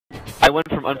went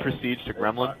from unprestige to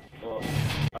gremlin.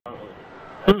 I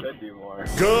should do more.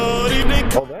 Good evening.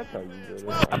 Oh, that's how you did it.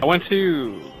 I went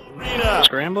to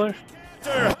Scrambler.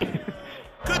 Good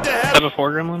to have 7-4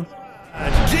 Gremlin.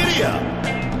 Giddy up.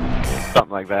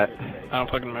 Something like that. I don't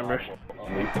fucking remember.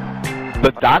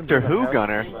 The Doctor Who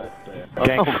gunner.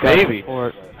 Gank, Oh, baby.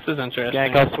 This is interesting.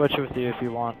 Gank, I'll switch it with you if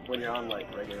you want. When you're on like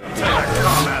regular.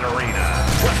 Combat arena.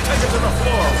 Let's take it to the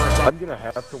floor for some. I'm gonna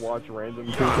have to watch random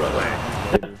people.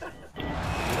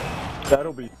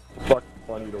 That'll be fucking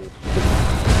funny to watch.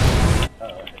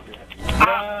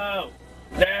 No!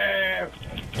 No!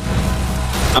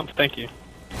 Oh, thank you.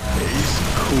 He's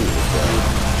cool, bro.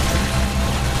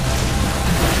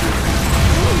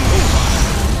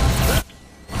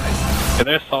 Yeah,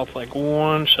 their assault's like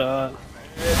one shot.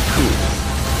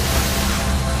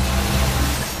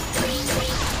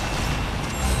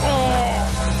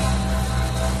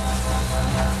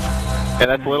 Yeah,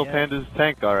 that's Little Panda's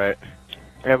tank, alright.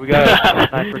 Yeah, we got a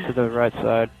sniper to the right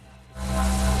side.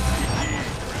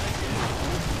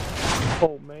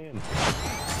 Oh man.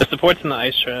 The support's in the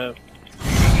ice trap.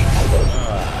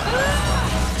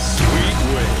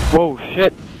 Sweet way. Whoa,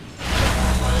 shit.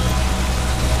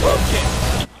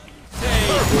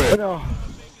 No.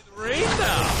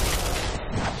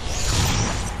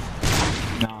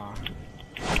 Nah.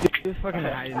 He was fucking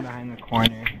hiding behind the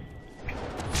corner.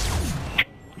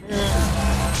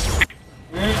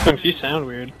 You sound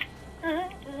weird. Yeah,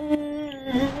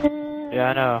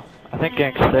 I know. I think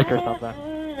Gank's sick or something.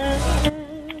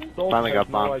 Finally got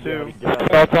bombed too.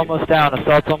 Assault's almost down.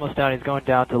 Assault's almost down. He's going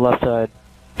down to the left side.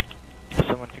 If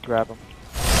someone can grab him.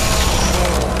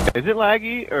 Is it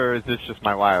laggy, or is this just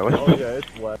my wireless? Oh yeah,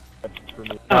 it's lag for me.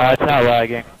 It's not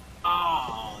lagging.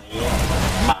 Oh,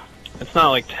 yeah. It's not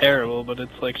like terrible, but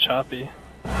it's like choppy.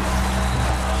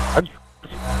 It's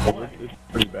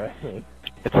pretty bad.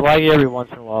 It's laggy every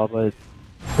once in a while, but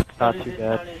it's not too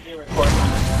bad.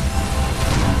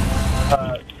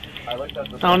 I looked at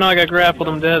the Oh no, I got grappled.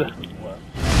 I'm dead.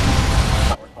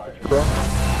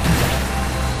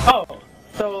 Oh,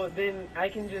 so then I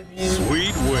can just use.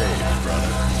 Sweet way, brother.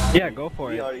 Yeah, go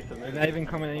for it. He already They're submitted. not even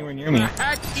coming anywhere near me.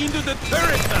 Hack into the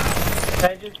turret now. Can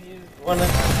I just use one of?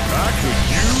 I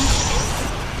could use.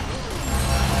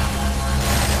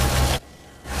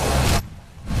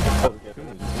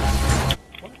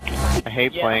 I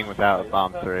hate playing without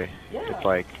Bomb 3. It's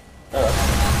like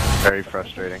very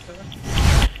frustrating.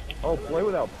 Oh, play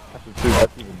without passes too.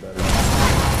 That's even better.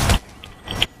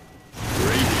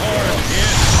 Great hard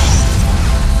hit.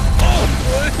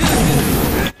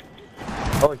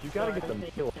 Oh, you gotta get them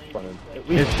kills on him. At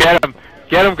least Just get him!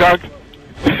 Get him, Gunk!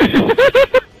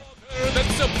 That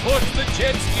supports the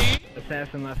jet ski.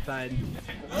 Assassin left side.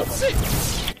 Let's see.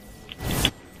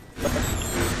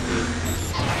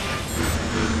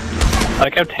 I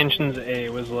like how Tensions A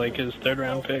was like his 3rd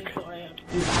round pick.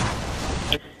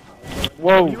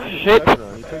 Whoa, shit! he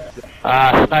takes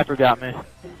Sniper got me.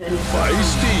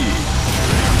 Feisty.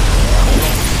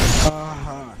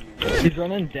 He's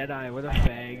running Deadeye. What a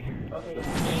fag.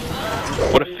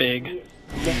 What a fig.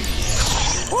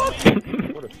 what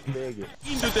a faggot.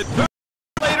 Into the turret.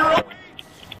 Later on.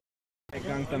 I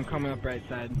gunked. I'm coming up right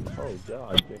side. Oh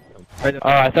god, damn. Right up. Oh,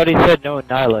 I thought he said no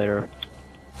Annihilator.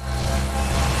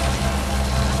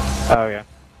 Oh, yeah.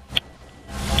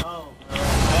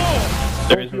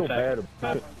 There Don't is feel in bad fact.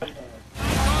 about it.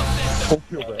 Don't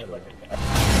feel bad about it.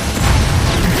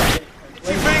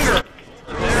 Finger.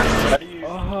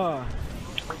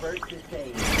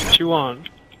 What you want?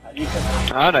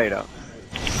 Oh, no you don't.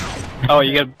 Oh,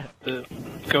 you got the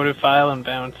go to file and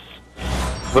bounce.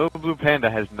 Little Blue Panda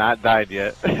has not died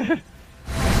yet.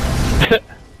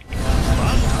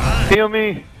 Heal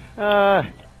me!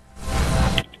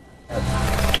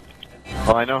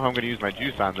 Well, I know who I'm going to use my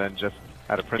juice on then, just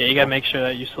out of principle. Yeah, you gotta make sure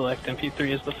that you select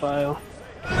MP3 as the file.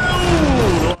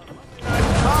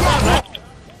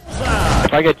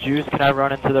 If I get juice, can I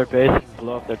run into their base and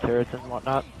blow up their turrets and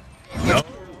whatnot? No.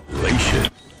 Relation.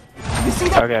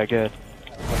 Okay, good.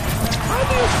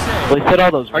 Well, he said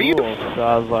all those rules, so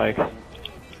I was like...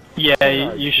 Yeah,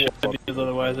 you should, because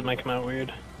otherwise it might come out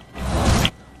weird.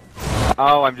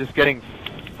 Oh, I'm just getting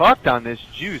fucked on this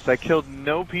juice. I killed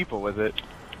no people with it.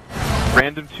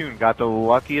 Random Tune got the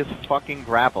luckiest fucking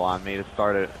grapple on me to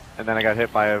start it, and then I got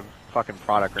hit by a fucking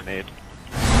product grenade.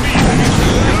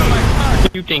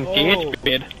 You think it's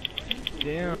good?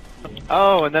 Damn.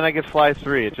 Oh, and then I get Fly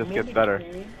 3. It just gets better.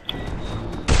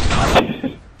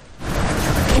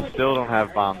 Still don't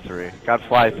have Bomb 3. Got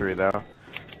Fly 3 though.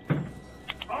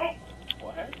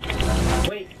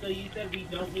 Wait, so you said we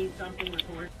don't need something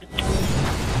recorded?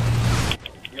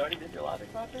 You already did your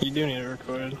logic process? You do need it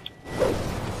recorded.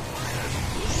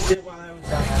 did while I was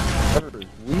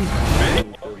down.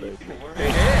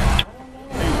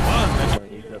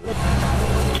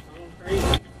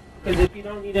 Because if you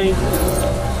don't need any...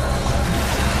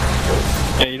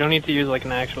 Yeah, you don't need to use like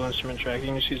an actual instrument track, you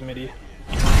can just use MIDI.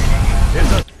 It's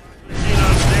a machine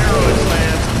on steroids,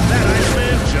 man. That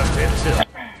Iceman just hit tilt.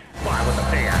 Fly with the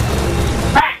pan.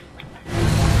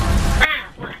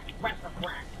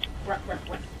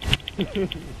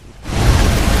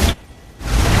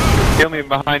 Kill me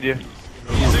behind you.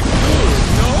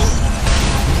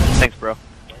 Thanks, bro.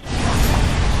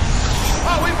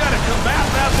 Oh, we've got a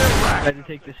combatant out there. I had to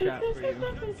take the shot for you.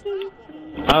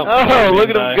 Oh, Look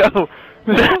at him go!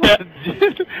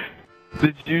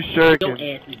 The Jew Your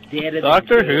shuriken. ass is dead as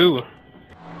Doctor a dead. Who?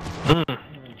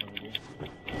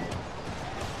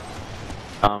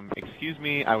 Excuse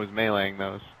me, I was meleeing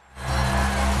those.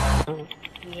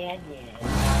 Yeah.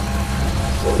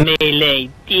 Melee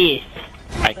this.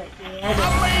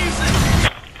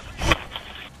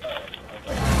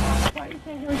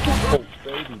 Oh,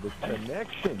 baby, the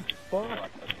connection. Fuck.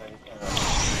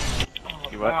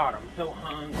 You what? God, I'm so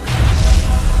hungry.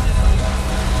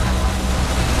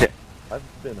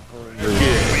 I've been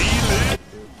hungry.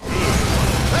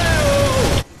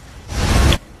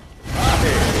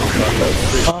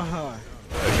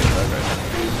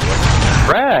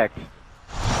 Wrecked!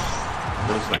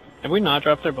 Have we not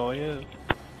dropped their ball yet?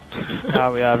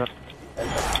 No, we haven't.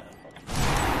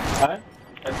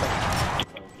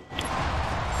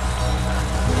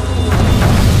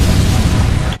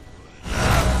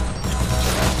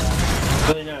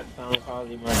 Really not sound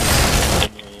quality much.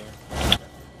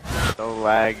 So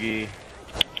laggy.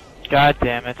 God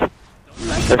damn it.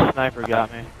 Their sniper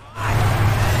got me.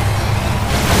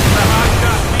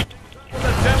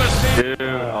 Dude,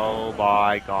 oh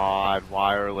my god,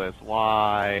 wireless,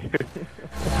 why?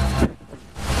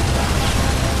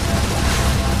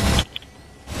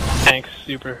 Tank's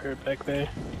super hurt back there.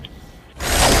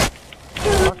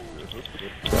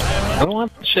 I don't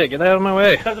want shit, get out of my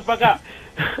way. Shut the fuck up.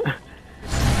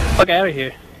 Fuck out of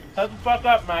here. Shut the fuck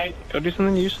up, Mike. Go do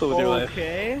something useful with your life.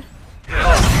 Okay.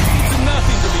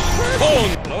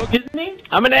 Excuse me?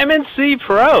 I'm an MNC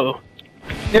Pro.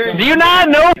 Do you not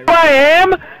know who I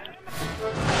am?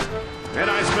 An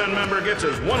Iceman member gets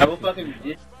his one. I will fucking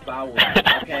disavour,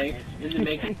 okay? This is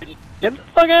making... Get the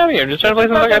fuck out of here. I'm just trying to play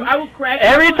some fucking... I will crack...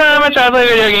 Every time I try to play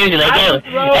video games, you're like, I yo, will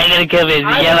throw- I gotta come in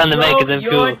and yell on the mic because I'm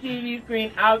your cool. TV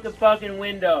screen out the fucking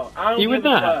window. I don't You give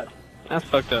would a not. fuck. That's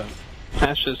fucked up.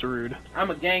 That's just rude.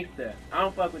 I'm a gangster. I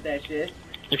don't fuck with that shit.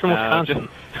 You're from Wisconsin.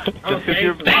 I'm a Just 'cause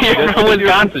you're- gangster. You're from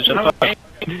Wisconsin, shut I'm the a fuck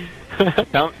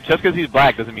up. Just because he's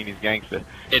black doesn't mean he's gangster.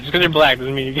 Yeah, just because you're black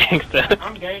doesn't mean you're gangster.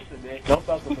 I'm gangster, bitch. Don't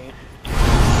fuck with me.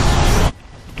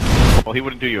 Well, he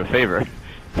wouldn't do you a favor.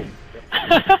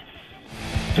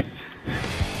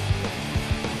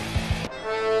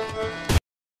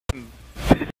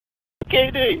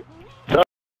 KD!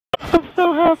 I'm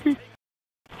so happy.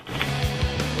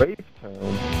 Rape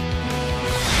town.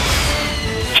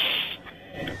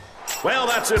 Well,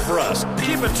 that's it for us.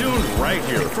 Keep it tuned right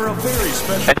here for a very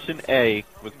special Mention A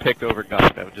was picked over gun.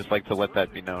 I would just like to let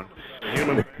that be known.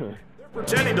 human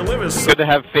pretending to live as Good to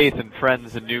have faith in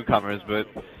friends and newcomers, but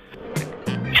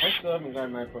I still haven't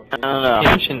gotten my I profile. don't know.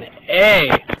 Mention A.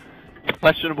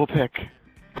 Questionable pick.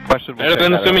 Questionable Better pick.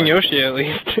 than I don't assuming know. Yoshi, at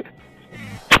least.